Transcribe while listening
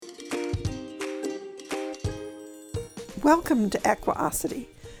Welcome to Equiosity,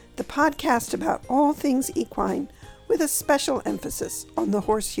 the podcast about all things equine with a special emphasis on the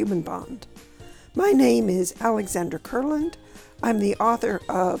horse-human bond. My name is Alexandra Kurland. I'm the author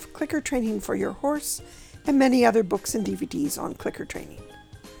of Clicker Training for Your Horse and many other books and DVDs on clicker training.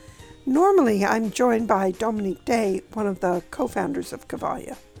 Normally, I'm joined by Dominique Day, one of the co-founders of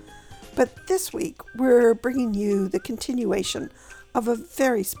Cavalia. But this week, we're bringing you the continuation of a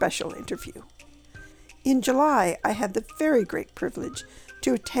very special interview. In July, I had the very great privilege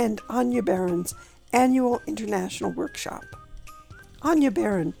to attend Anya Barron's annual international workshop. Anya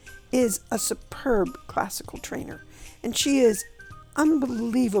Barron is a superb classical trainer, and she is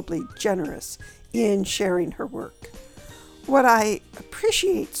unbelievably generous in sharing her work. What I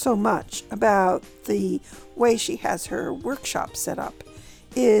appreciate so much about the way she has her workshop set up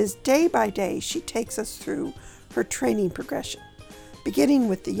is day by day she takes us through her training progression, beginning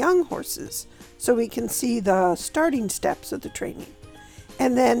with the young horses so we can see the starting steps of the training.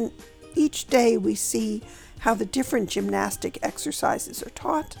 And then each day we see how the different gymnastic exercises are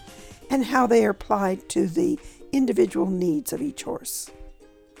taught and how they are applied to the individual needs of each horse.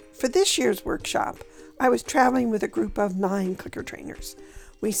 For this year's workshop, I was traveling with a group of 9 clicker trainers.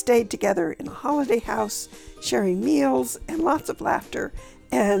 We stayed together in a holiday house, sharing meals and lots of laughter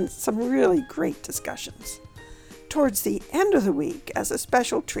and some really great discussions. Towards the end of the week, as a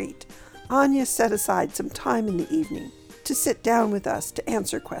special treat, Anya set aside some time in the evening to sit down with us to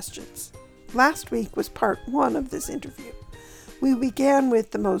answer questions. Last week was part 1 of this interview. We began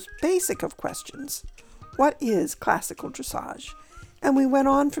with the most basic of questions. What is classical dressage? And we went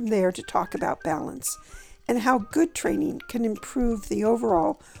on from there to talk about balance and how good training can improve the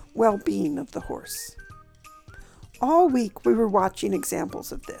overall well-being of the horse. All week we were watching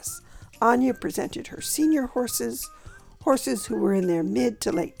examples of this. Anya presented her senior horses who were in their mid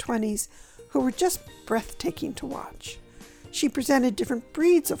to late 20s, who were just breathtaking to watch. She presented different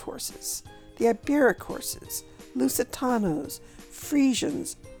breeds of horses, the Iberic horses, Lusitanos,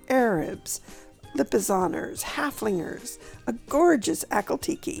 Frisians, Arabs, Lipizaners, Haflingers, a gorgeous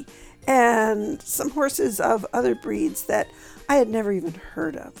Akhal-Teke, and some horses of other breeds that I had never even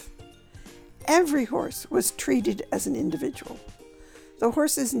heard of. Every horse was treated as an individual. The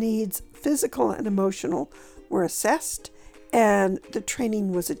horse's needs, physical and emotional, were assessed, and the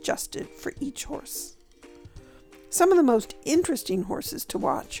training was adjusted for each horse. Some of the most interesting horses to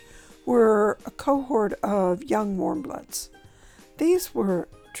watch were a cohort of young warm bloods. These were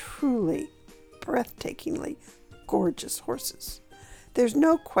truly breathtakingly gorgeous horses. There's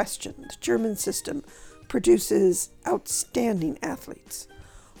no question the German system produces outstanding athletes,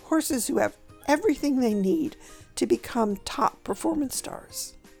 horses who have everything they need to become top performance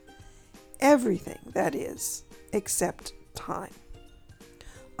stars. Everything, that is, except time.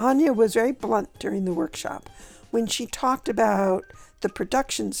 Anya was very blunt during the workshop when she talked about the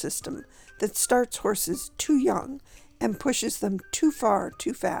production system that starts horses too young and pushes them too far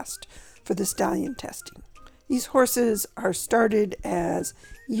too fast for the stallion testing. These horses are started as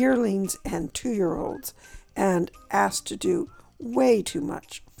yearlings and 2-year-olds and asked to do way too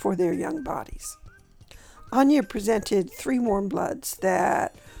much for their young bodies. Anya presented 3 warm bloods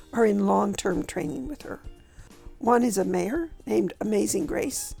that are in long-term training with her. One is a mare named Amazing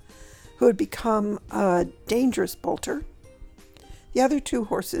Grace, who had become a dangerous bolter. The other 2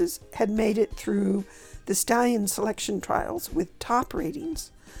 horses had made it through the stallion selection trials with top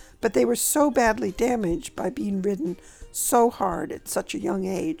ratings, but they were so badly damaged by being ridden so hard at such a young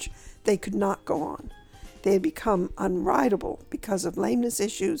age, they could not go on. They had become unrideable because of lameness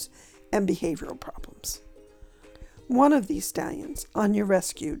issues and behavioral problems. One of these stallions, Anya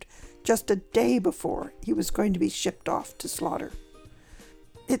rescued just a day before he was going to be shipped off to slaughter.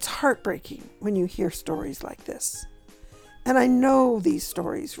 It's heartbreaking when you hear stories like this. And I know these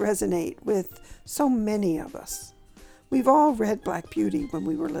stories resonate with so many of us. We've all read Black Beauty when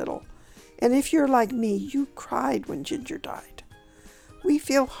we were little, and if you're like me, you cried when Ginger died. We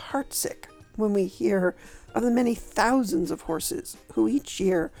feel heartsick when we hear of the many thousands of horses who each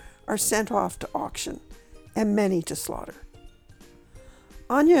year are sent off to auction, and many to slaughter.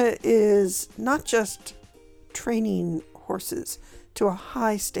 Anya is not just training horses to a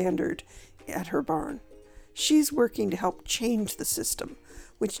high standard at her barn. She's working to help change the system,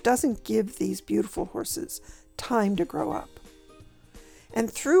 which doesn't give these beautiful horses time to grow up.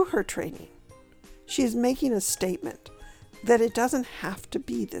 And through her training, she is making a statement that it doesn't have to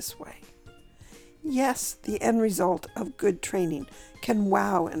be this way. Yes, the end result of good training can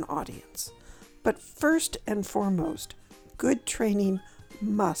wow an audience, but first and foremost, good training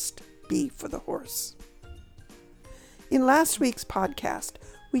must be for the horse. In last week's podcast,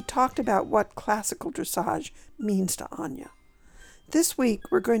 we talked about what classical dressage means to Anya. This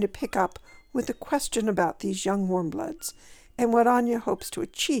week, we're going to pick up with a question about these young warmbloods and what Anya hopes to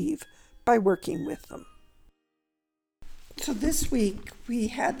achieve by working with them. So this week, we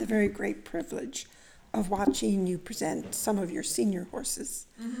had the very great privilege of watching you present some of your senior horses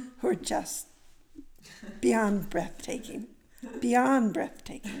who are just beyond breathtaking.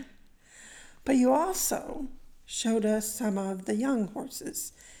 But you also showed us some of the young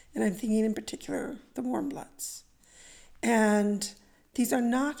horses, and I'm thinking in particular the warmbloods. And these are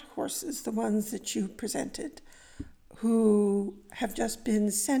not horses, the ones that you presented, who have just been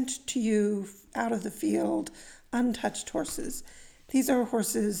sent to you out of the field, untouched horses. These are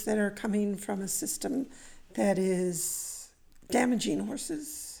horses that are coming from a system that is damaging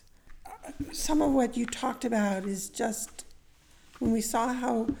horses. Some of what you talked about is just, when we saw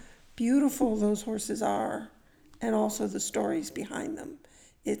how beautiful those horses are and also the stories behind them,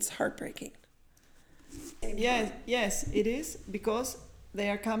 it's heartbreaking. Yes, it is, because they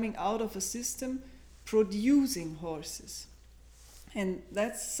are coming out of a system producing horses. And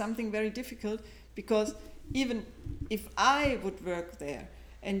that's something very difficult, because even if I would work there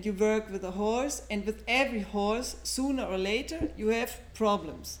and you work with a horse, and with every horse, sooner or later, you have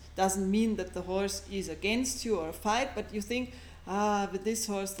problems. Doesn't mean that the horse is against you or a fight, but you think, with this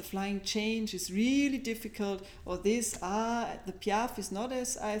horse, the flying change is really difficult, or this, the piaffe is not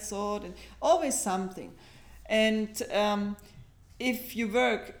as I thought, and always something. And if you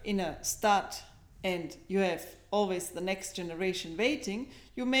work in a stud and you have always the next generation waiting,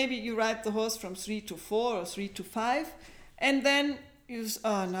 you ride the horse from 3 to 4 or 3 to 5, and then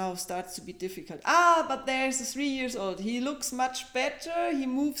now starts to be difficult. But there's a 3 years old. He looks much better. He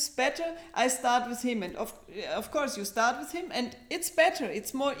moves better. I start with him, and of course you start with him, and it's better.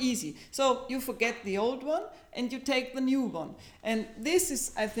 It's more easy. So you forget the old one and you take the new one. And this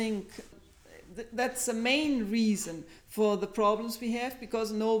is, I think, that's the main reason for the problems we have,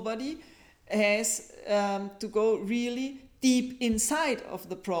 because nobody has to go really deep inside of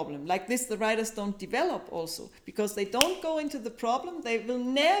the problem. Like this, the riders don't develop also, because they don't go into the problem. They will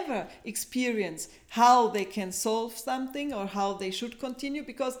never experience how they can solve something or how they should continue,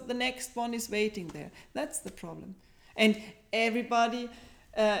 because the next one is waiting there. That's the problem. And everybody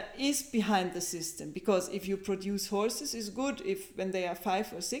is behind the system, because if you produce horses, is good. If when they are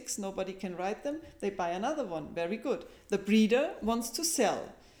 5 or 6, nobody can ride them, they buy another one. Very good. The breeder wants to sell.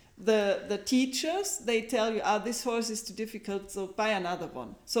 The teachers, they tell you, this horse is too difficult, so buy another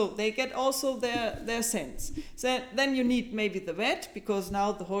one. So they get also their sense. So then you need maybe the vet, because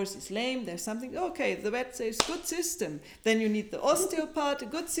now the horse is lame, there's something. Okay, the vet says, good system. Then you need the osteopath, a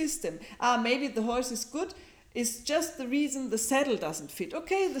good system. Maybe the horse is good. It's just the reason the saddle doesn't fit.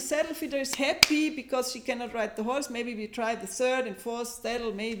 Okay, the saddle fitter is happy because she cannot ride the horse. Maybe we try the 3rd and 4th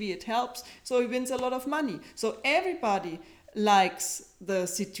saddle, maybe it helps. So he wins a lot of money. So everybody likes the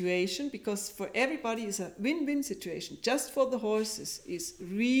situation, because for everybody is a win-win situation. Just for the horses is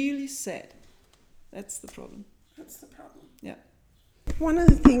really sad. That's the problem. Yeah. One of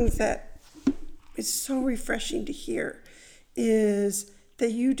the things that is so refreshing to hear is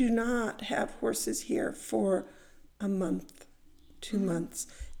that you do not have horses here for a month, 2 months,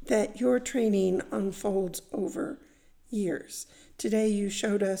 that your training unfolds over years. Today you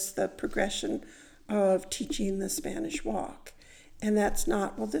showed us the progression of teaching the Spanish walk. And that's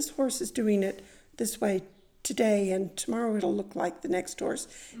not, well, this horse is doing it this way today, and tomorrow it'll look like the next horse,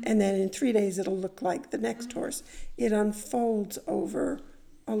 and then in 3 days it'll look like the next horse. It unfolds over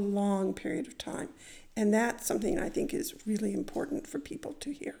a long period of time. And that's something I think is really important for people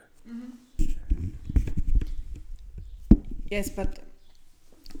to hear. Yes, but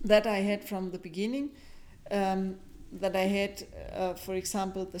that I had from the beginning, that I had, for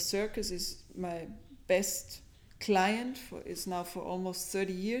example, the circus is my best client, is now for almost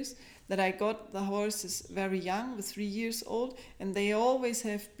 30 years, that I got the horses very young, with 3 years old, and they always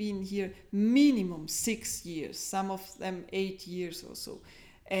have been here minimum 6 years, some of them 8 years or so.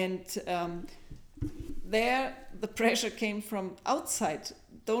 And there the pressure came from outside,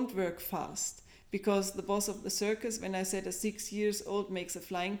 don't work fast. Because the boss of the circus, when I said a 6 years old makes a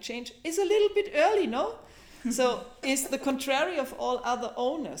flying change, is a little bit early, no? So it's the contrary of all other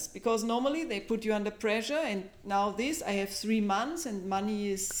owners, because normally they put you under pressure, and now I have 3 months and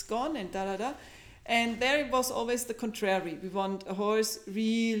money is gone and da-da-da. And there it was always the contrary. We want a horse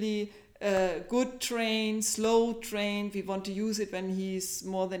really good trained, slow trained. We want to use it when he's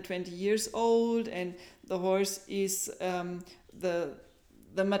more than 20 years old, and the horse is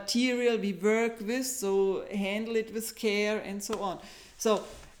the material we work with, so handle it with care and so on. So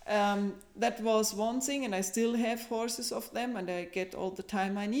that was one thing, and I still have horses of them, and I get all the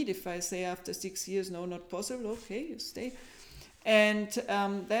time I need. If I say after 6 years, no, not possible, okay, you stay. And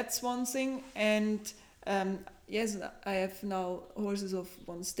that's one thing. And yes, I have now horses of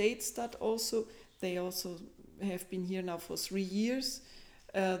one state stud also. They also have been here now for 3 years.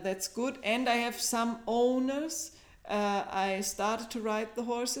 That's good. And I have some owners. I started to ride the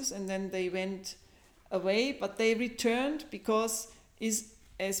horses, and then they went away, but they returned because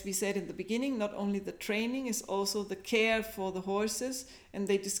as we said in the beginning, not only the training, is also the care for the horses. And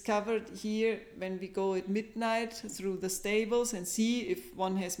they discovered here, when we go at midnight through the stables and see if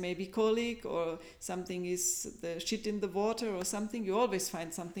one has maybe colic or something is the shit in the water or something, you always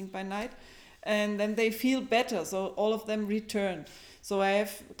find something by night. And then they feel better, so all of them return. So I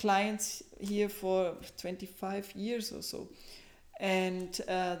have clients here for 25 years or so. And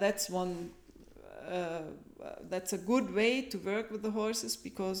that's one... that's a good way to work with the horses,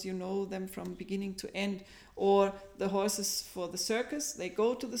 because you know them from beginning to end. Or the horses for the circus, they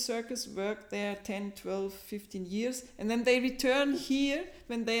go to the circus, work there 10, 12, 15 years, and then they return here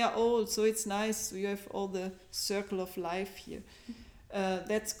when they are old. So it's nice, you have all the circle of life here.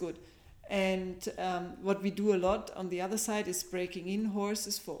 That's good. And what we do a lot on the other side is breaking in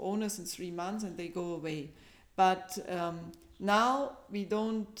horses for owners in 3 months, and they go away. But now we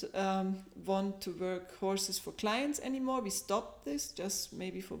don't want to work horses for clients anymore. We stopped this, just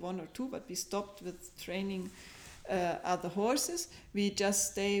maybe for 1 or 2, but we stopped with training other horses. We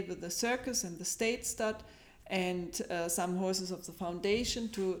just stay with the circus and the state stud and some horses of the foundation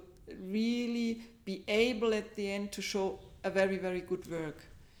to really be able at the end to show a very, very good work.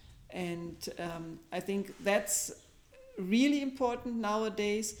 And I think that's really important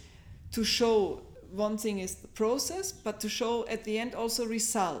nowadays, to show. One thing is the process, but to show at the end also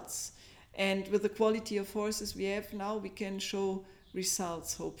results. And with the quality of horses we have now, we can show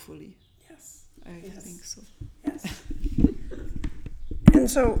results, hopefully. Yes. I think so. Yes.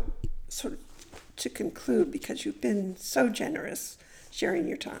 And so, sort of to conclude, because you've been so generous sharing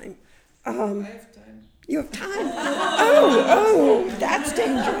your time. I have time. You have time? Oh, that's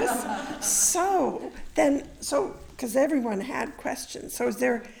dangerous. So, because everyone had questions. So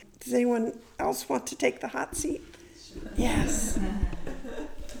does anyone else want to take the hot seat? Sure. Yes.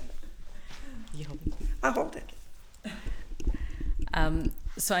 You hold it. I'll hold it.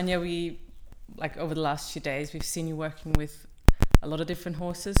 So Anja, over the last few days, we've seen you working with a lot of different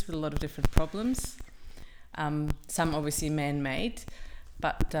horses with a lot of different problems. Some obviously man-made,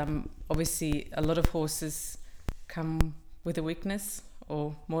 but obviously a lot of horses come with a weakness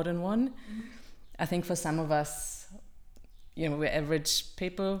or more than one. Mm-hmm. I think for some of us, we're average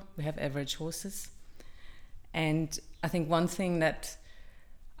people, we have average horses. And I think one thing that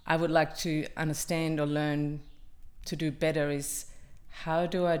I would like to understand or learn to do better is, how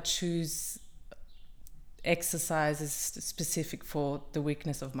do I choose exercises specific for the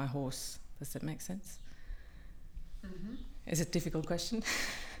weakness of my horse? Does that make sense? Mm-hmm. Is it a difficult question?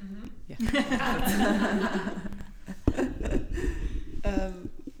 Mm-hmm. Yeah.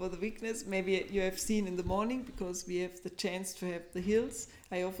 For the weakness, maybe you have seen in the morning, because we have the chance to have the hills.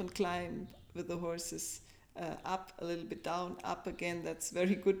 I often climb with the horses up, a little bit down, up again. That's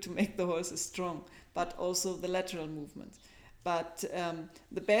very good to make the horses strong, but also the lateral movements. But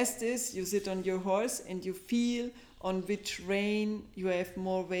the best is you sit on your horse and you feel on which rein you have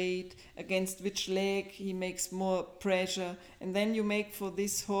more weight, against which leg he makes more pressure. And then you make for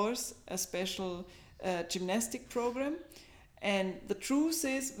this horse a special gymnastic program. And the truth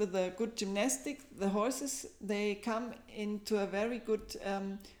is, with a good gymnastic, the horses, they come into a very good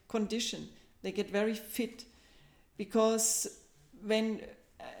condition. They get very fit, because when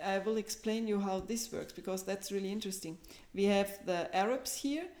I will explain you how this works, because that's really interesting. We have the Arabs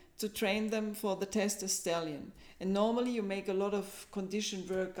here to train them for the tester stallion. And normally you make a lot of condition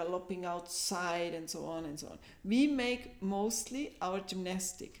work, galloping outside and so on and so on. We make mostly our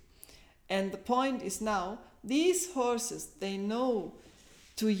gymnastic. And the point is now, these horses, they know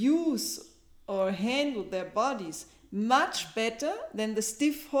to use or handle their bodies much better than the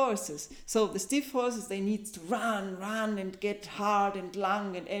stiff horses. So the stiff horses, they need to run and get hard and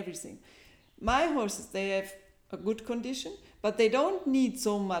long and everything. My horses, they have a good condition, but they don't need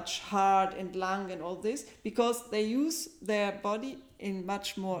so much hard and long and all this, because they use their body in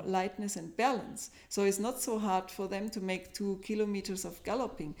much more lightness and balance. So it's not so hard for them to make 2 kilometers of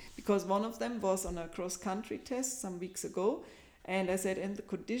galloping, because one of them was on a cross-country test some weeks ago, And I said, and the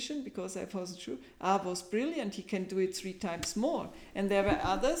condition, because I wasn't sure, was brilliant. He can do it 3 times more. And there were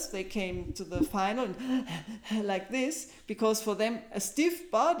others, they came to the final and like this, because for them a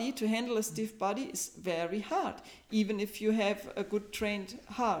stiff body, to handle a stiff body is very hard, even if you have a good trained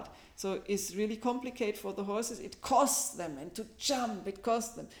heart. So it's really complicated for the horses. It costs them, and to jump, it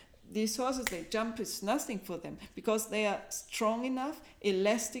costs them. These horses, they jump is nothing for them because they are strong enough,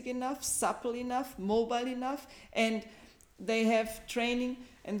 elastic enough, supple enough, mobile enough, and they have training.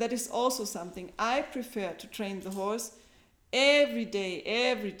 And that is also something. I prefer to train the horse every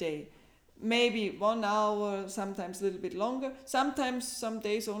day. Maybe 1 hour, sometimes a little bit longer, sometimes some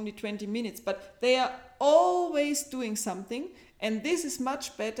days only 20 minutes, but they are always doing something. And this is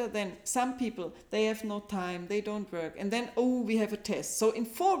much better than some people. They have no time, they don't work. And then, we have a test. So in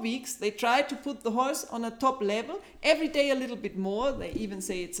 4 weeks, they try to put the horse on a top level. Every day a little bit more. They even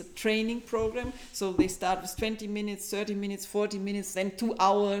say it's a training program. So they start with 20 minutes, 30 minutes, 40 minutes, then 2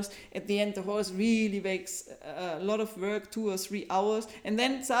 hours. At the end, the horse really makes a lot of work, 2 or 3 hours. And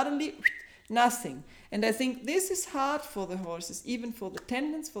then suddenly, nothing. And I think this is hard for the horses, even for the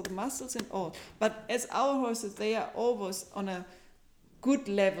tendons, for the muscles and all. But as our horses, they are always on a good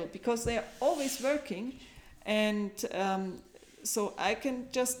level because they are always working. And so I can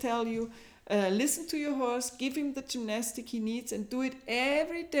just tell you, listen to your horse, give him the gymnastic he needs and do it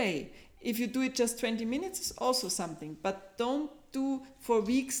every day. If you do it just 20 minutes, it's also something. But don't do for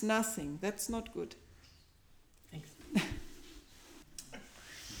weeks nothing. That's not good. Thanks.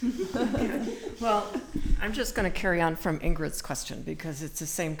 Well, I'm just going to carry on from Ingrid's question because it's the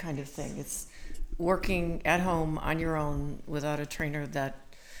same kind of thing. It's working at home on your own without a trainer that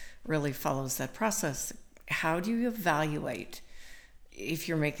really follows that process. How do you evaluate if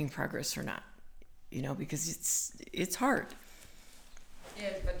you're making progress or not? Because it's hard.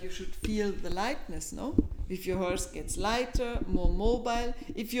 Yes, but you should feel the lightness, no? If your horse gets lighter, more mobile,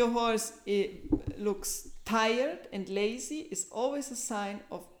 if your horse looks tired and lazy, is always a sign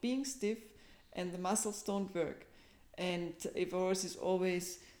of being stiff and the muscles don't work. And if a horse is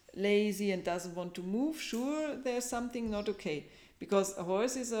always lazy and doesn't want to move, sure, there's something not okay. Because a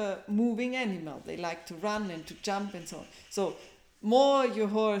horse is a moving animal. They like to run and to jump and so on. So more your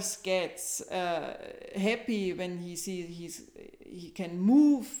horse gets happy when he sees he can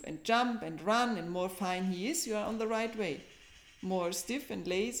move and jump and run, and more fine he is, you are on the right way. More stiff and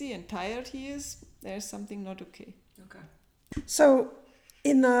lazy and tired he is, there's something not okay. Okay. So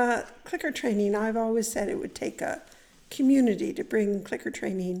in the clicker training, I've always said it would take a community to bring clicker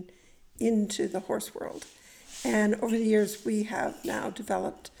training into the horse world. And over the years, we have now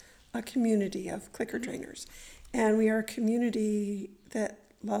developed a community of clicker trainers. And we are a community that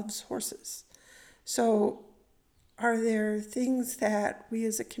loves horses. So are there things that we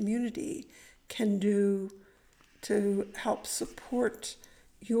as a community can do to help support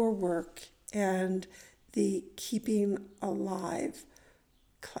your work and the keeping alive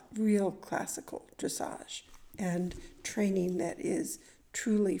real classical dressage and training that is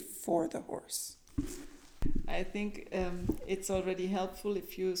truly for the horse? I think it's already helpful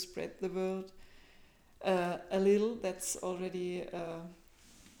if you spread the word a little. That's already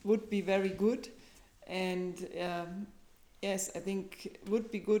would be very good. And yes, I think it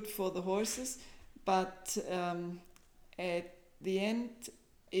would be good for the horses, but at the end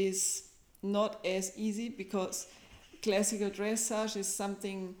is not as easy because classical dressage is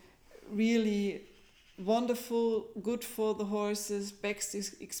something really wonderful, good for the horses, best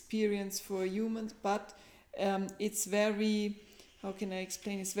experience for humans, but it's very, how can I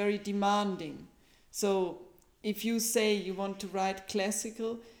explain, it's very demanding. So if you say you want to ride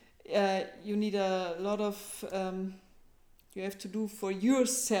classical, you need a lot of, you have to do for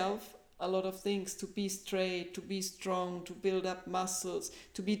yourself a lot of things to be straight, to be strong, to build up muscles,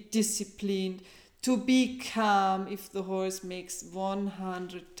 to be disciplined, to be calm if the horse makes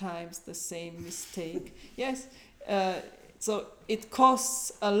 100 times the same mistake. Yes, so it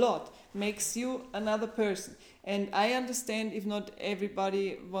costs a lot, makes you another person. And I understand if not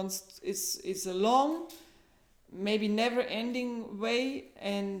everybody wants, it's a long, maybe never-ending way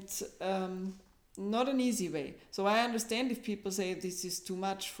and not an easy way. So I understand if people say this is too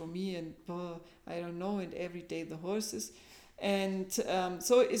much for me and I don't know, and every day the horses. And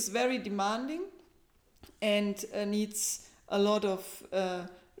so it's very demanding and needs a lot of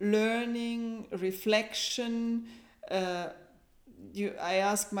learning, reflection. I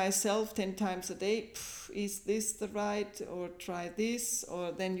ask myself 10 times a day, is this the right, or try this,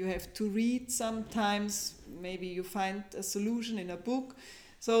 or then you have to read sometimes, maybe you find a solution in a book.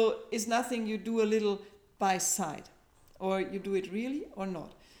 So it's nothing you do a little by side, or you do it really or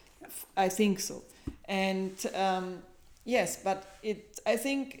not. I think so. And Yes, but I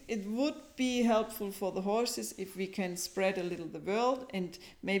think it would be helpful for the horses if we can spread a little the word and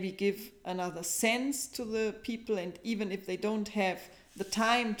maybe give another sense to the people. And even if they don't have the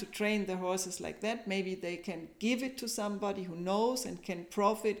time to train their horses like that, maybe they can give it to somebody who knows and can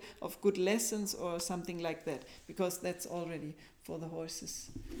profit of good lessons or something like that, because that's already for the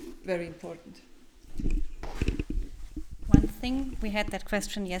horses very important. One thing, we had that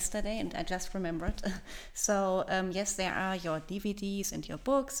question yesterday and I just remembered. So yes, there are your DVDs and your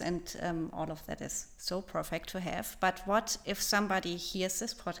books and all of that is so perfect to have. But what if somebody hears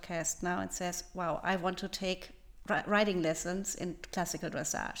this podcast now and says, wow, I want to take riding lessons in classical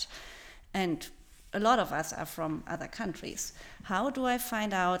dressage? And a lot of us are from other countries. How do I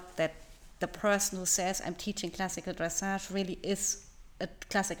find out that the person who says I'm teaching classical dressage really is a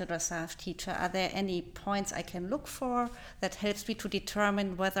classical dressage teacher? Are there any points I can look for that helps me to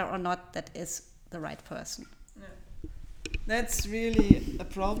determine whether or not that is the right person? Yeah. That's really a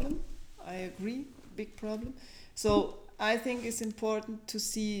problem. I agree, big problem. So I think it's important to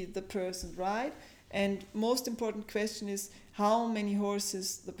see the person ride. And most important question is how many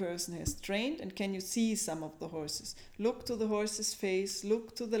horses the person has trained, and can you see some of the horses? Look to the horse's face,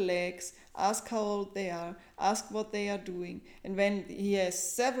 look to the legs, ask how old they are, ask what they are doing. And when he has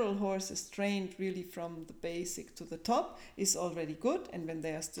several horses trained really from the basic to the top, is already good. And when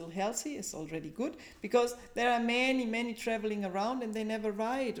they are still healthy, is already good. Because there are many traveling around and they never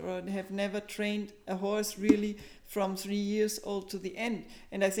ride or have never trained a horse really from 3 years old to the end.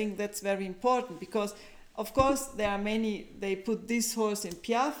 And I think that's very important, because of course there are many, they put this horse in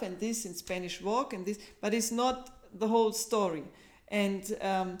Piaffe and this in Spanish Walk and this, but it's not the whole story. And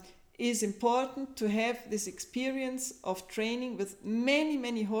it's important to have this experience of training with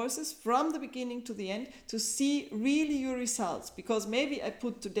many horses from the beginning to the end to see really your results. Because maybe I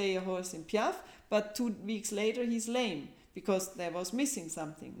put today a horse in Piaffe, but 2 weeks later he's lame because there was missing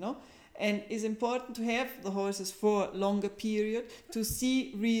something, no? And it's important to have the horses for a longer period to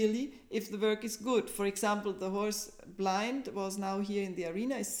see really if the work is good. For example, the horse Blind was now here in the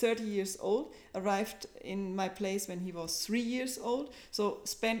arena, is 30 years old, arrived in my place when he was 3 years old. So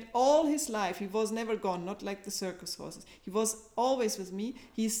spent all his life, he was never gone, not like the circus horses. He was always with me.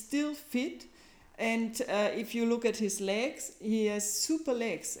 He's still fit. And if you look at his legs, he has super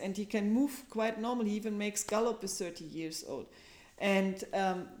legs and he can move quite normally. He even makes gallop at 30 years old. And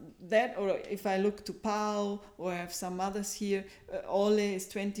that, or if I look to Pau, or I have some others here, Ole is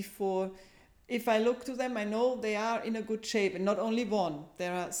 24. If I look to them, I know they are in a good shape, and not only one.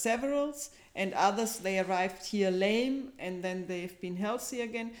 There are several, and others, they arrived here lame, and then they've been healthy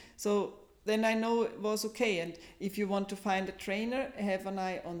again. So then I know it was okay. And if you want to find a trainer, have an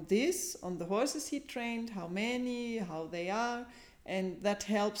eye on this, on the horses he trained, how many, how they are, and that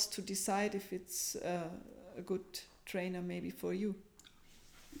helps to decide if it's a good trainer maybe for you.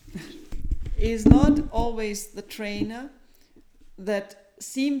 Is not always the trainer that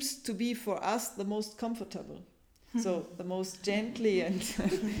seems to be for us the most comfortable. So the most gently and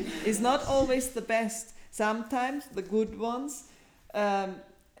is not always the best. Sometimes the good ones,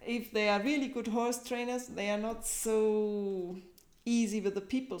 if they are really good horse trainers, they are not so easy with the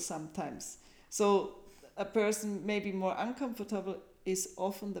people sometimes. So a person maybe more uncomfortable is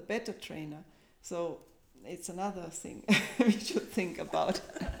often the better trainer. So it's another thing we should think about.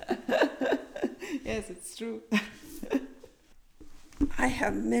 Yes, it's true. I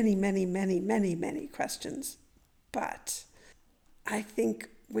have many questions, but I think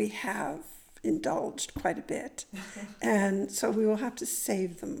we have indulged quite a bit. And so we will have to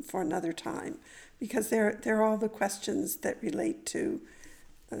save them for another time, because they're all the questions that relate to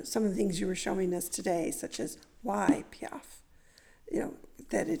some of the things you were showing us today, such as why Piaffe? You know,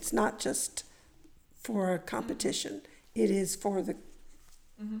 that it's not just for a competition. It is for the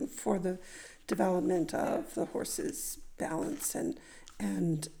development of the horse's balance, and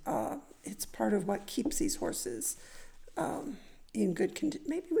it's part of what keeps these horses in good condition.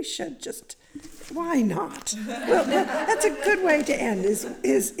 Maybe we should just, why not? Well, that's a good way to end.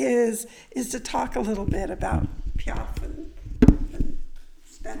 Is to talk a little bit about Piaffe and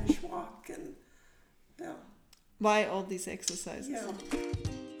Spanish Walk and why all these exercises. Yeah.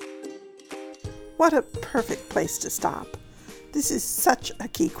 What a perfect place to stop. This is such a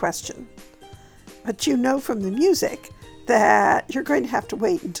key question. But you know from the music that you're going to have to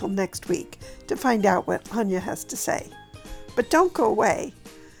wait until next week to find out what Anja has to say. But don't go away.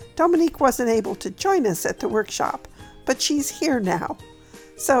 Dominique wasn't able to join us at the workshop, but she's here now.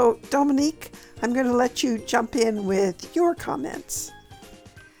 So, Dominique, I'm going to let you jump in with your comments.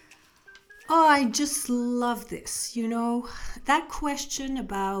 Oh, I just love this. You know, that question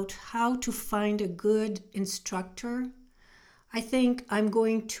about how to find a good instructor, I think I'm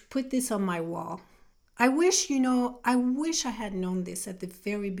going to put this on my wall. I wish I had known this at the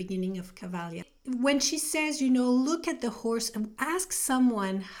very beginning of Cavalia. When she says, look at the horse and ask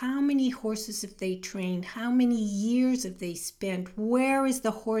someone how many horses have they trained, how many years have they spent, where is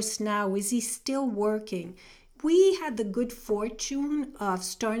the horse now, is he still working? We had the good fortune of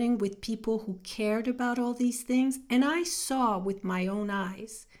starting with people who cared about all these things, and I saw with my own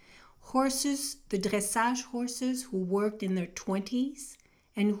eyes horses, the dressage horses who worked in their 20s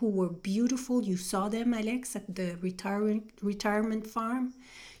and who were beautiful. You saw them, Alex, at the retirement farm.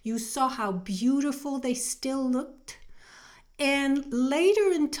 You saw how beautiful they still looked. And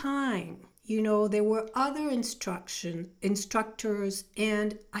later in time, there were other instructors,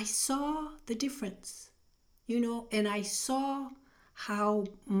 and I saw the difference. And I saw how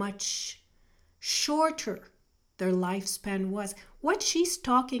much shorter their lifespan was. What she's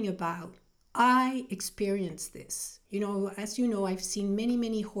talking about, I experienced this. As you know, I've seen many,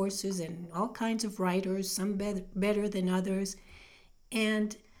 many horses and all kinds of riders, some better than others.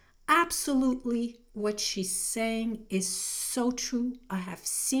 And absolutely what she's saying is so true. I have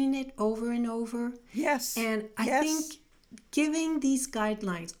seen it over and over. Yes. And I think giving these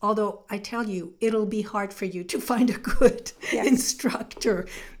guidelines, although I tell you, it'll be hard for you to find a good instructor,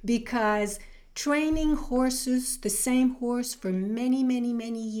 because training horses, the same horse for many, many,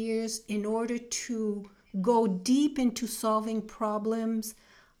 many years in order to go deep into solving problems,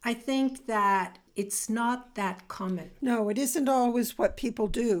 I think that it's not that common. No, it isn't always what people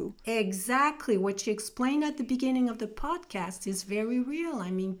do. Exactly. What you explained at the beginning of the podcast is very real.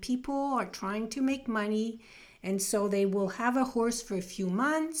 I mean, people are trying to make money, and so they will have a horse for a few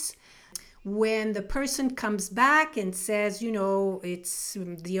months. When the person comes back and says, it's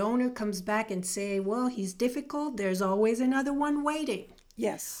the owner comes back and say, well, he's difficult, there's always another one waiting.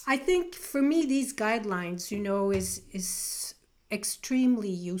 Yes. I think for me, these guidelines, is extremely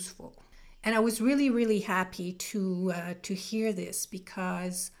useful. And I was really, really happy to hear this,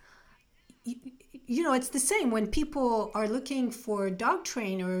 because it's the same when people are looking for dog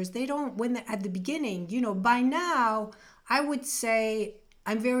trainers. They don't, at the beginning, by now, I would say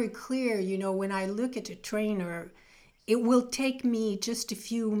I'm very clear, when I look at a trainer, it will take me just a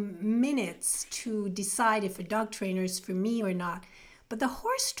few minutes to decide if a dog trainer is for me or not. But the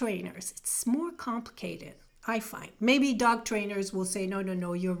horse trainers, it's more complicated, I find. Maybe dog trainers will say,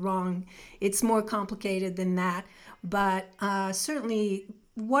 no, you're wrong. It's more complicated than that. But certainly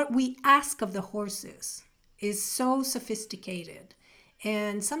what we ask of the horses is so sophisticated.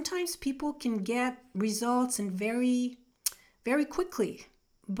 And sometimes people can get results and very, very quickly.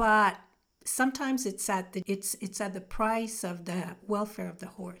 But sometimes it's at the price of the welfare of the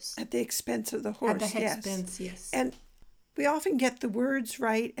horse. At the expense of the horse, At the expense, yes. And we often get the words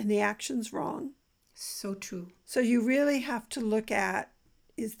right and the actions wrong. So true. So you really have to look at,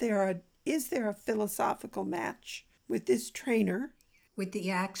 is there a philosophical match with this trainer? With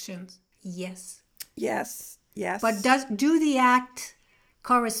the actions, yes. Yes. But do the act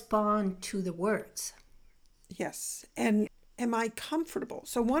correspond to the words? Yes. And am I comfortable?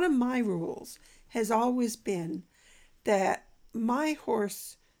 So one of my rules has always been that my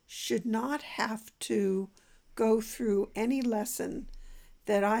horse should not have to go through any lesson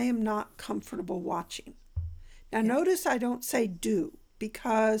that I am not comfortable watching. Now, notice I don't say do,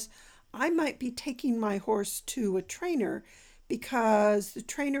 because I might be taking my horse to a trainer because the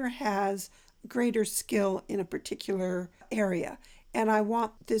trainer has greater skill in a particular area. And I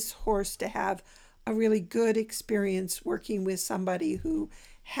want this horse to have a really good experience working with somebody who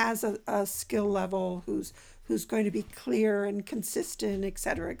has a skill level, who's going to be clear and consistent, et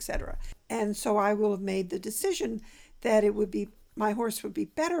cetera, et cetera. And so I will have made the decision that my horse would be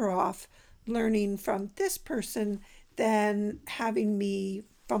better off learning from this person than having me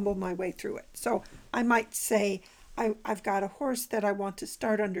fumble my way through it. So I might say, I've got a horse that I want to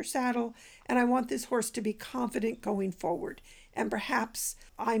start under saddle, and I want this horse to be confident going forward. And perhaps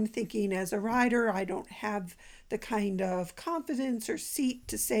I'm thinking as a rider, I don't have the kind of confidence or seat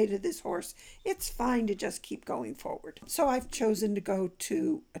to say to this horse, it's fine to just keep going forward. So I've chosen to go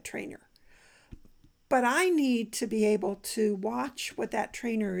to a trainer. But I need to be able to watch what that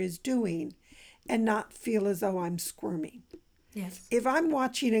trainer is doing and not feel as though I'm squirming. Yes. If I'm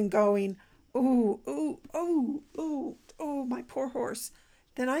watching and going, oh, my poor horse,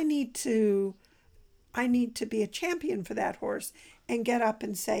 then I need to be a champion for that horse and get up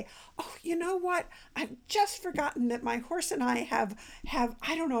and say, oh, you know what? I've just forgotten that my horse and I have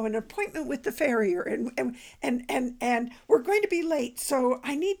I don't know, an appointment with the farrier and we're going to be late. So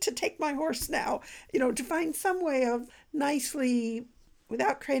I need to take my horse now, to find some way of nicely,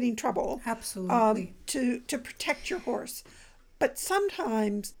 without creating trouble. Absolutely. To protect your horse. But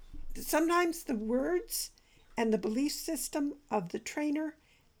sometimes the words and the belief system of the trainer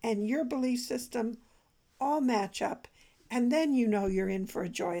and your belief system all match up, and then you know you're in for a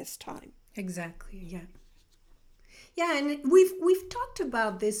joyous time. Exactly, yeah. Yeah, and we've talked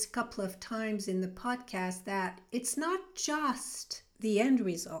about this a couple of times in the podcast, that it's not just the end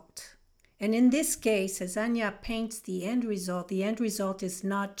result. And in this case, as Anya paints the end result is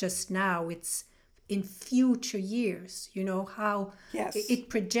not just now, it's in future years. You know, how Yes. it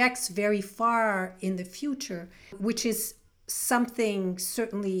projects very far in the future, which is something,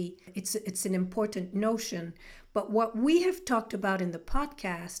 certainly it's an important notion. But what we have talked about in the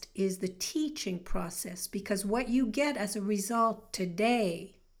podcast is the teaching process, because what you get as a result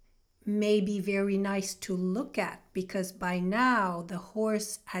today may be very nice to look at, because by now the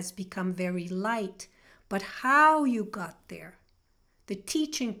horse has become very light. But how you got there, the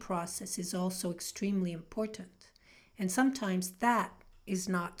teaching process, is also extremely important. And sometimes that is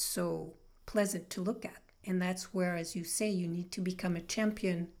not so pleasant to look at. And that's where, as you say, you need to become a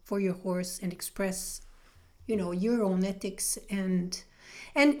champion for your horse and express, you know, your own ethics. And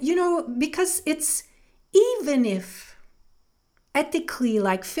you know, because it's, even if ethically,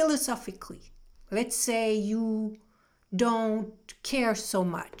 like philosophically, let's say you don't care so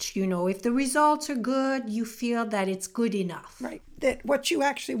much, you know, if the results are good, you feel that it's good enough. Right. That what you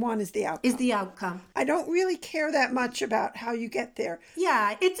actually want is the outcome. Is the outcome. I don't really care that much about how you get there.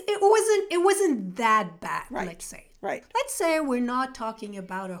 Yeah, it wasn't that bad, Right. let's say. Right. Let's say we're not talking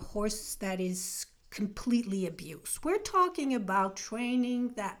about a horse that is completely abused. We're talking about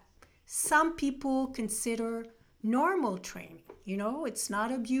training that some people consider normal training. You know, it's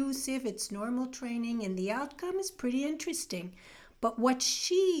not abusive, it's normal training, and the outcome is pretty interesting. But what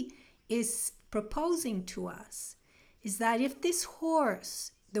she is proposing to us is that if this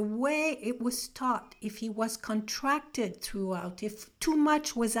horse, the way it was taught, if he was contracted throughout, if too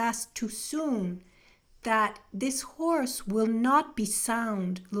much was asked too soon, that this horse will not be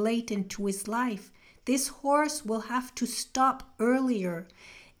sound late into his life. This horse will have to stop earlier.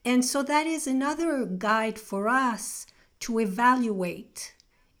 And so that is another guide for us to evaluate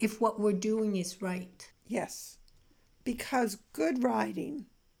if what we're doing is right. Yes. Because good riding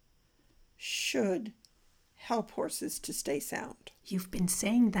should help horses to stay sound. You've been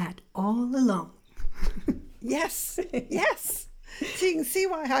saying that all along. Yes. Yes. So you can see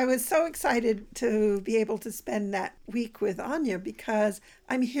why I was so excited to be able to spend that week with Anya, because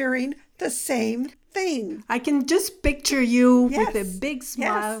I'm hearing the same thing. I can just picture you Yes. with a big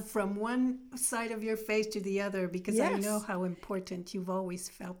smile Yes. from one side of your face to the other, because I Yes. know how important you've always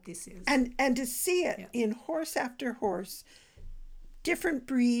felt this is. And to see it in horse after horse, different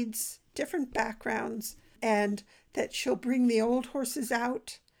breeds, different backgrounds, and that she'll bring the old horses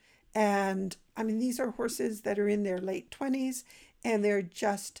out. And I mean, these are horses that are in their late 20s, and they're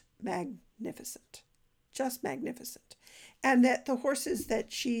just magnificent. Just magnificent. And that the horses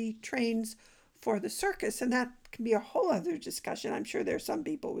that she trains for the circus, and that can be a whole other discussion. I'm sure there's some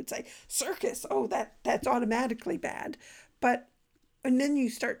people would say, circus, oh, that's automatically bad. And then you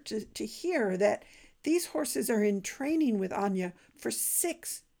start to hear that these horses are in training with Anya for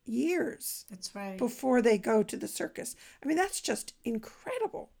 6 years. That's right. Before they go to the circus. I mean, that's just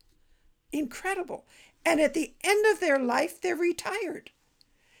incredible. Incredible. And at the end of their life, they're retired.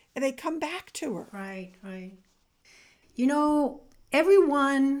 And they come back to her. Right, right. You know,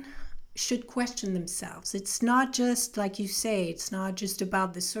 everyone should question themselves. It's not just, like you say, it's not just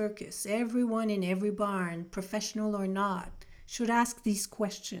about the circus. Everyone in every barn, professional or not, should ask these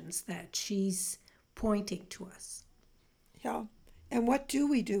questions that she's pointing to us. Yeah. And what do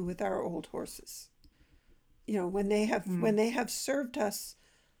we do with our old horses? You know, when they have served us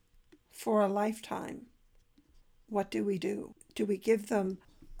for a lifetime, what do we do? Do we give them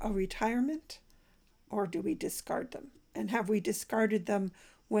a retirement, or do we discard them? And have we discarded them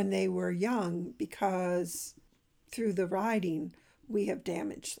when they were young because through the riding we have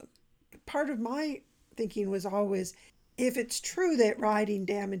damaged them? Part of my thinking was always, if it's true that riding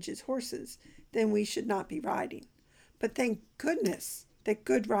damages horses, then we should not be riding. But thank goodness that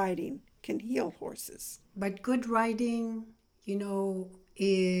good riding can heal horses. But good riding, you know,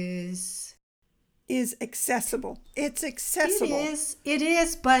 is accessible. It's accessible. It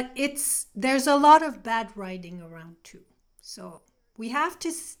is, but there's a lot of bad riding around too. So we have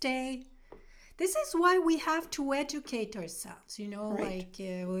to stay. This is why we have to educate ourselves, you know, Right.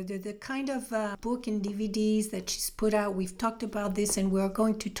 like the kind of book and DVDs that she's put out. We've talked about this, and we're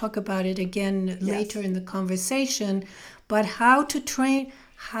going to talk about it again later in the conversation. But how to train,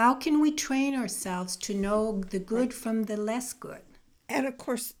 how can we train ourselves to know the good from the less good? And of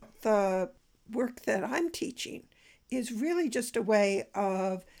course, the work that I'm teaching is really just a way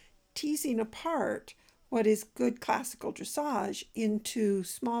of teasing apart what is good classical dressage into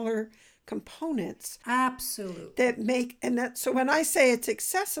smaller components Absolutely. that make, and that, so when I say it's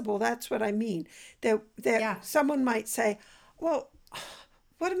accessible, that's what I mean. That Yeah. someone might say, well,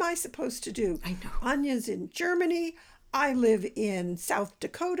 what am I supposed to do? I know. Anya's in Germany. I live in South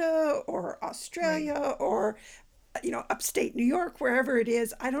Dakota or Australia or, upstate New York, wherever it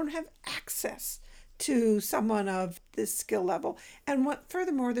is. I don't have access to someone of this skill level. And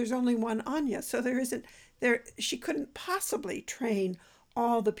furthermore, there's only one Anya. So she couldn't possibly train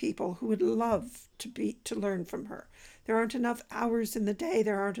all the people who would love to learn from her. There aren't enough hours in the day.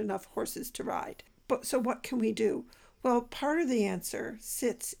 There aren't enough horses to ride. But so what can we do? Well, part of the answer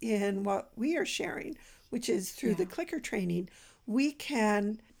sits in what we are sharing, which is through the clicker training. We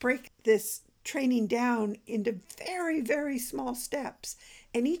can break this training down into very, very small steps.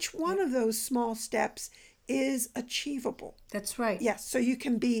 And each one of those small steps is achievable. That's right. Yes, so you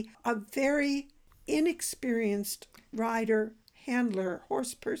can be a very inexperienced rider, handler,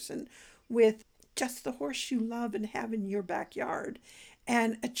 horse person with just the horse you love and have in your backyard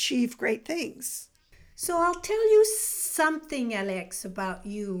and achieve great things. So I'll tell you something, Alex, about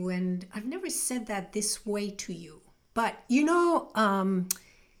you, and I've never said that this way to you. But in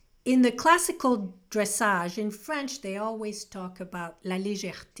the classical dressage, in French, they always talk about la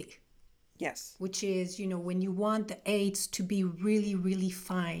légèreté. Yes. Which is, when you want the aids to be really, really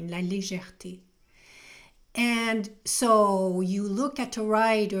fine, la légèreté. And so you look at a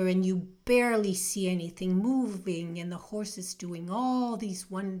rider and you barely see anything moving and the horse is doing all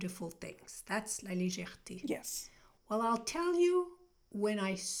these wonderful things. That's la légèreté. Yes. Well, I'll tell you, when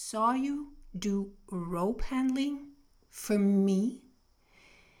I saw you do rope handling, for me,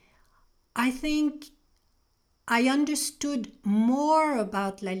 I think I understood more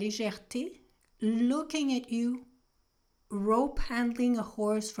about la légèreté looking at you rope handling a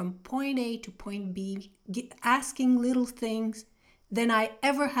horse from point A to point B, asking little things than I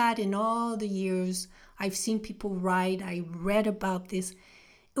ever had in all the years I've seen people ride. I read about this.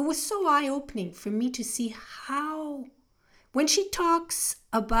 It was so eye-opening for me to see how, when she talks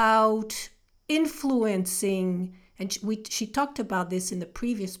about influencing, and she talked about this in the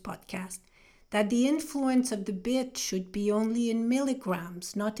previous podcast, that the influence of the bit should be only in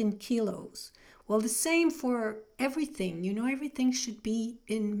milligrams, not in kilos. Well, the same for everything. Everything should be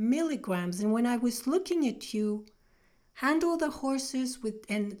in milligrams. And when I was looking at you handle the horses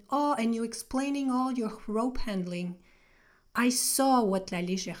and you explaining all your rope handling, I saw what la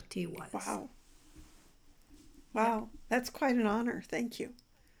légèreté was. Wow. That's quite an honor. Thank you.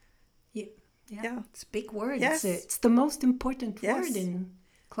 Yeah. It's a big word. Yes. It's the most important Yes. word in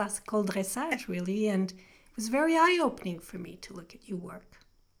classical dressage, really. And it was very eye-opening for me to look at you work.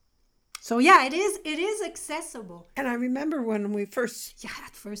 So yeah, it is accessible. And I remember when we first... Yeah,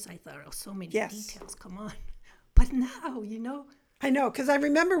 at first I thought, so many Yes. details, come on. But now, I know, because I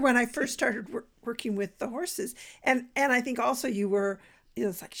remember when I first started working with the horses, and I think also you were,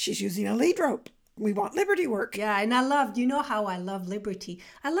 it's like, she's using a lead rope. We want liberty work. Yeah, and how I love liberty.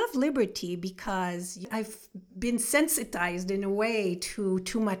 I love liberty because I've been sensitized in a way to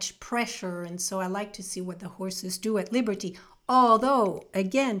too much pressure, and so I like to see what the horses do at liberty. Although,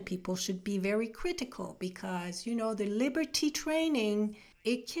 again, people should be very critical because, the liberty training,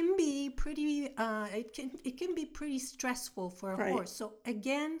 it can be pretty, it can be pretty stressful for a horse. So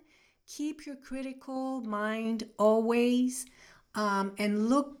again, keep your critical mind always, and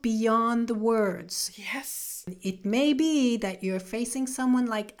look beyond the words. Yes. It may be that you're facing someone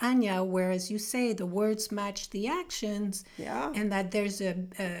like Anya, where, as you say, the words match the actions, and that there's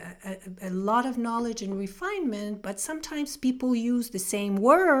a lot of knowledge and refinement, but sometimes people use the same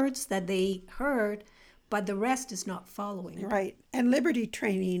words that they heard, but the rest is not following. Right. And liberty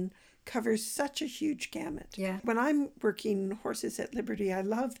training covers such a huge gamut. Yeah. When I'm working horses at liberty, I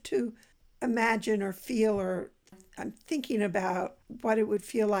love to imagine or feel, or I'm thinking about what it would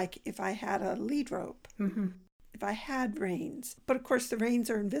feel like if I had a lead rope, if I had reins. But of course, the reins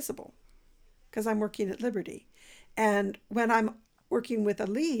are invisible because I'm working at liberty. And when I'm working with a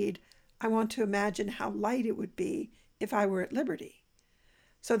lead, I want to imagine how light it would be if I were at liberty.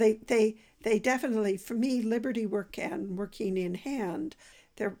 So they definitely, for me, liberty work and working in hand,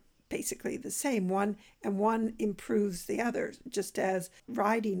 they're basically the same. One improves the other, just as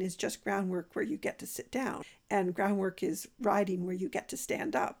riding is just groundwork where you get to sit down, and groundwork is riding where you get to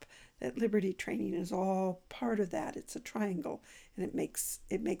stand up. That liberty training is all part of that. It's a triangle, and it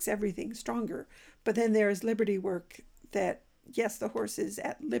makes everything stronger. But then there's liberty work that, yes, the horse is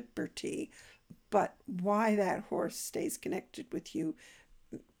at liberty, but why that horse stays connected with you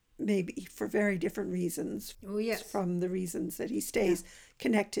maybe for very different reasons Oh, yes. from the reasons that he stays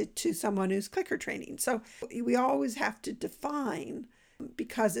connected to someone who's clicker training. So we always have to define,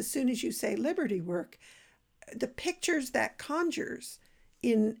 because as soon as you say liberty work, the pictures that conjures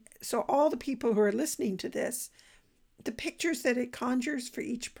so all the people who are listening to this, the pictures that it conjures for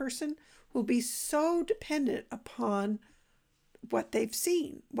each person will be so dependent upon what they've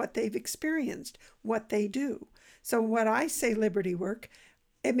seen, what they've experienced, what they do. So when I say liberty work,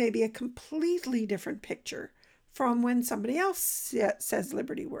 it may be a completely different picture from when somebody else says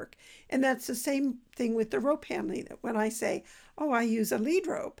liberty work. And that's the same thing with the rope handling. That when I say, oh, I use a lead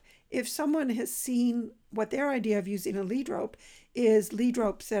rope, if someone has seen what their idea of using a lead rope is lead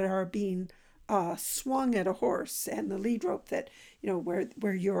ropes that are being swung at a horse, and the lead rope that, where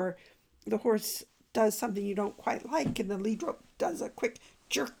the horse does something you don't quite like, and the lead rope does a quick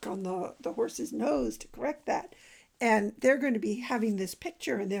jerk on the horse's nose to correct that. And they're going to be having this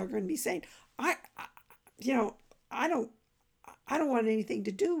picture, and they're going to be saying, I don't want anything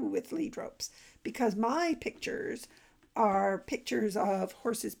to do with lead ropes, because my pictures are pictures of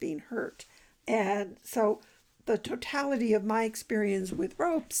horses being hurt. And so the totality of my experience with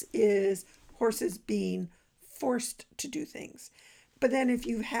ropes is horses being forced to do things. But then if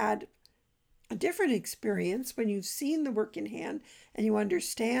you've had a different experience, when you've seen the work in hand and you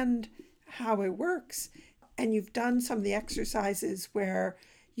understand how it works, and you've done some of the exercises where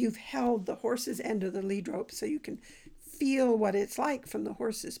you've held the horse's end of the lead rope so you can feel what it's like from the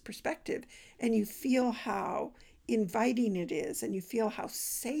horse's perspective, and you feel how inviting it is, and you feel how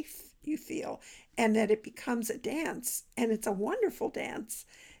safe you feel, and that it becomes a dance, and it's a wonderful dance,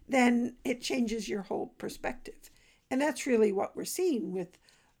 then it changes your whole perspective. And that's really what we're seeing with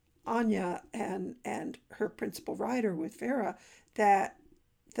Anya and her principal rider with Vera, that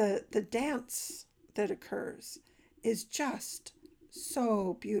the dance that occurs is just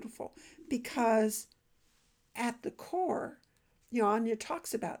so beautiful, because at the core, Anya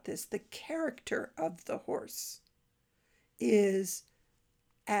talks about this, the character of the horse is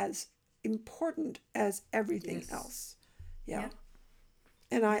as important as everything else. Yeah.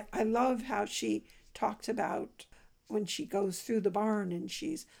 And I love how she talks about when she goes through the barn, and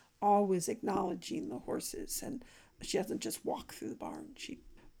she's always acknowledging the horses, and she doesn't just walk through the barn, she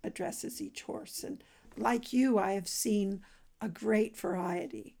addresses each horse. And like you, I have seen a great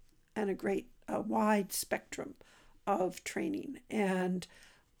variety and a wide spectrum of training. And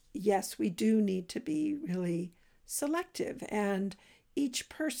yes, we do need to be really selective, and each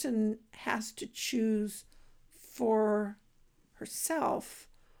person has to choose for herself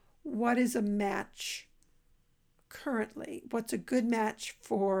what is a match currently, what's a good match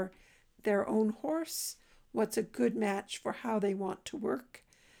for their own horse, what's a good match for how they want to work.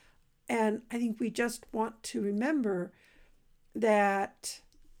 And I think we just want to remember that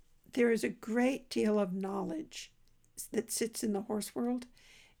there is a great deal of knowledge that sits in the horse world,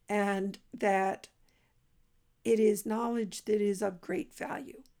 and that it is knowledge that is of great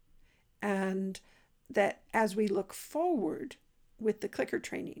value. And that as we look forward with the clicker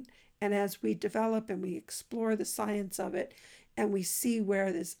training, and as we develop and we explore the science of it, and we see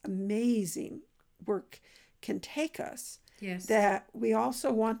where this amazing work can take us, that we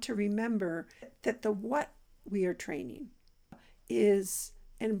also want to remember that the what we are training is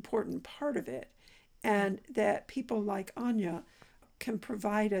an important part of it, and that people like Anya can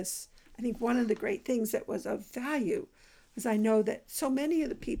provide us. I think one of the great things that was of value was, I know that so many of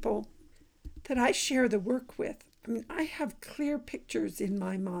the people that I share the work with, I have clear pictures in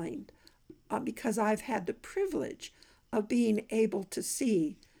my mind because I've had the privilege of being able to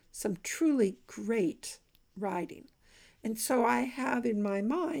see some truly great riding. And so I have in my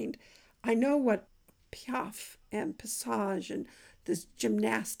mind, I know what Piaffe and Passage and this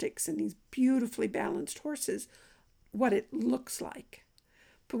gymnastics and these beautifully balanced horses, what it looks like.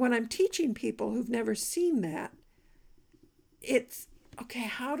 But when I'm teaching people who've never seen that, it's, okay,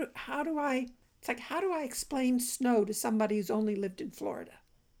 how do I explain snow to somebody who's only lived in Florida?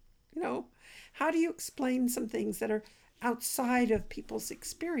 How do you explain some things that are outside of people's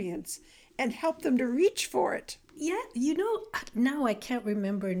experience and help them to reach for it? Yeah, now I can't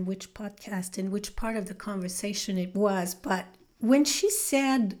remember in which podcast, in which part of the conversation it was, but when she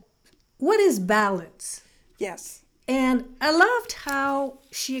said, what is balance? Yes. And I loved how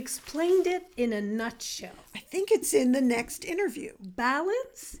she explained it in a nutshell. I think it's in the next interview.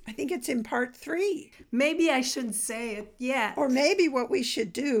 Balance? I think it's in part 3. Maybe I shouldn't say it yet. Or maybe what we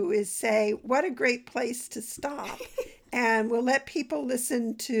should do is say, what a great place to stop. And we'll let people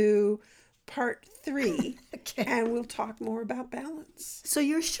listen to part 3. Okay. And we'll talk more about balance. So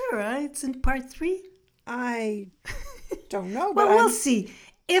you're sure, it's in part 3? I don't know. But Well, we'll see.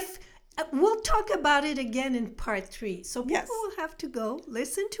 if we'll talk about it again in part 3. So people Yes. will have to go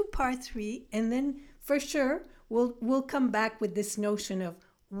listen to part 3, and then for sure we'll come back with this notion of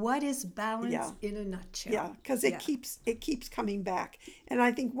what is balance Yeah. in a nutshell. Yeah, because it keeps coming back. And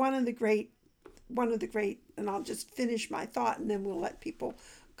I think one of the great, and I'll just finish my thought and then we'll let people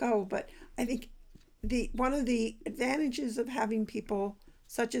go. But I think one of the advantages of having people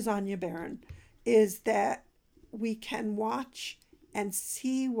such as Anya Barron is that we can watch and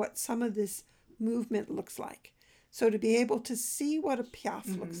see what some of this movement looks like. So to be able to see what a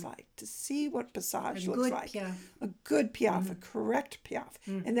piaffe looks like, to see what passage looks good like, piaffe. a good piaffe, a correct piaffe,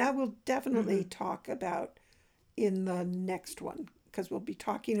 and that we'll definitely talk about in the next one, because we'll be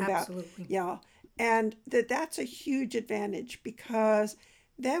talking about Absolutely. and that's a huge advantage, because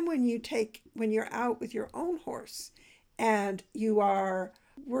then when you're out with your own horse and you are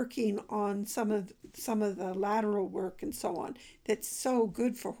working on some of the lateral work and so on, that's so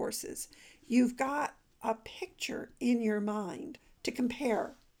good for horses, you've got a picture in your mind to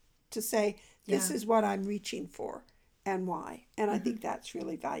compare, to say, this is what I'm reaching for and why. And I think that's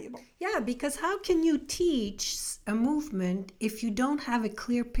really valuable. Yeah, because how can you teach a movement if you don't have a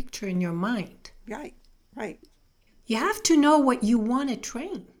clear picture in your mind? Right. You have to know what you want to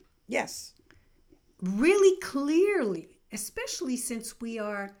train Yes. really clearly, especially since we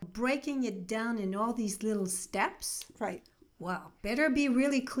are breaking it down in all these little steps. Right. Well, better be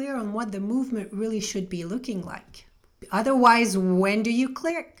really clear on what the movement really should be looking like. Otherwise, when do you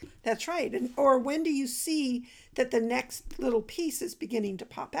click? That's right. Or when do you see that the next little piece is beginning to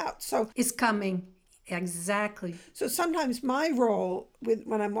pop out? So It's coming. Exactly. So sometimes my role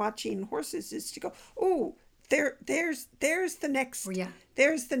when I'm watching horses is to go, oh, there's the next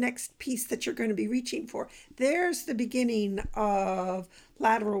there's the next piece that you're going to be reaching for. There's the beginning of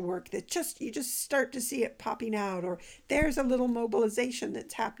lateral work that you just start to see it popping out, or there's a little mobilization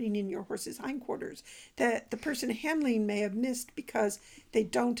that's happening in your horse's hindquarters that the person handling may have missed because they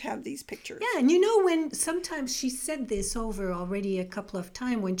don't have these pictures. Yeah, and when sometimes she said this over already a couple of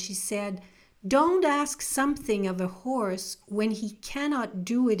times when she said, don't ask something of a horse when he cannot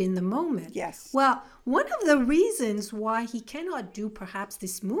do it in the moment. Yes. Well, one of the reasons why he cannot do perhaps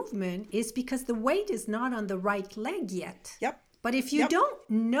this movement is because the weight is not on the right leg yet. Yep. But if you don't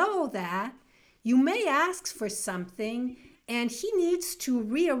know that, you may ask for something and he needs to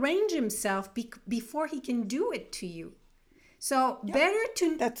rearrange himself before he can do it to you. So better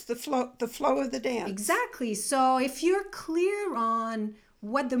to... That's the flow of the dance. Exactly. So if you're clear on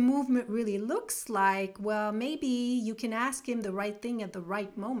what the movement really looks like, well, maybe you can ask him the right thing at the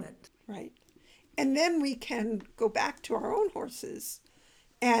right moment. Right. And then we can go back to our own horses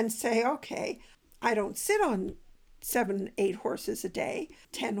and say, okay, I don't sit on 7, 8 horses a day,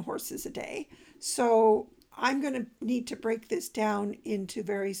 10 horses a day. So I'm going to need to break this down into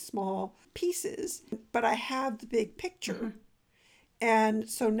very small pieces, but I have the big picture. And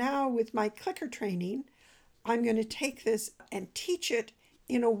so now with my clicker training, I'm going to take this and teach it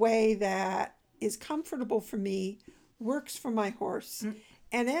in a way that is comfortable for me, works for my horse,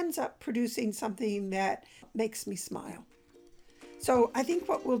 and ends up producing something that makes me smile. So I think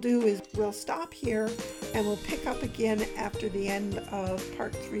what we'll do is we'll stop here and we'll pick up again after the end of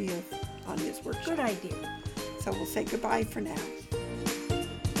part 3 of Anya's workshop. Good idea. So we'll say goodbye for now.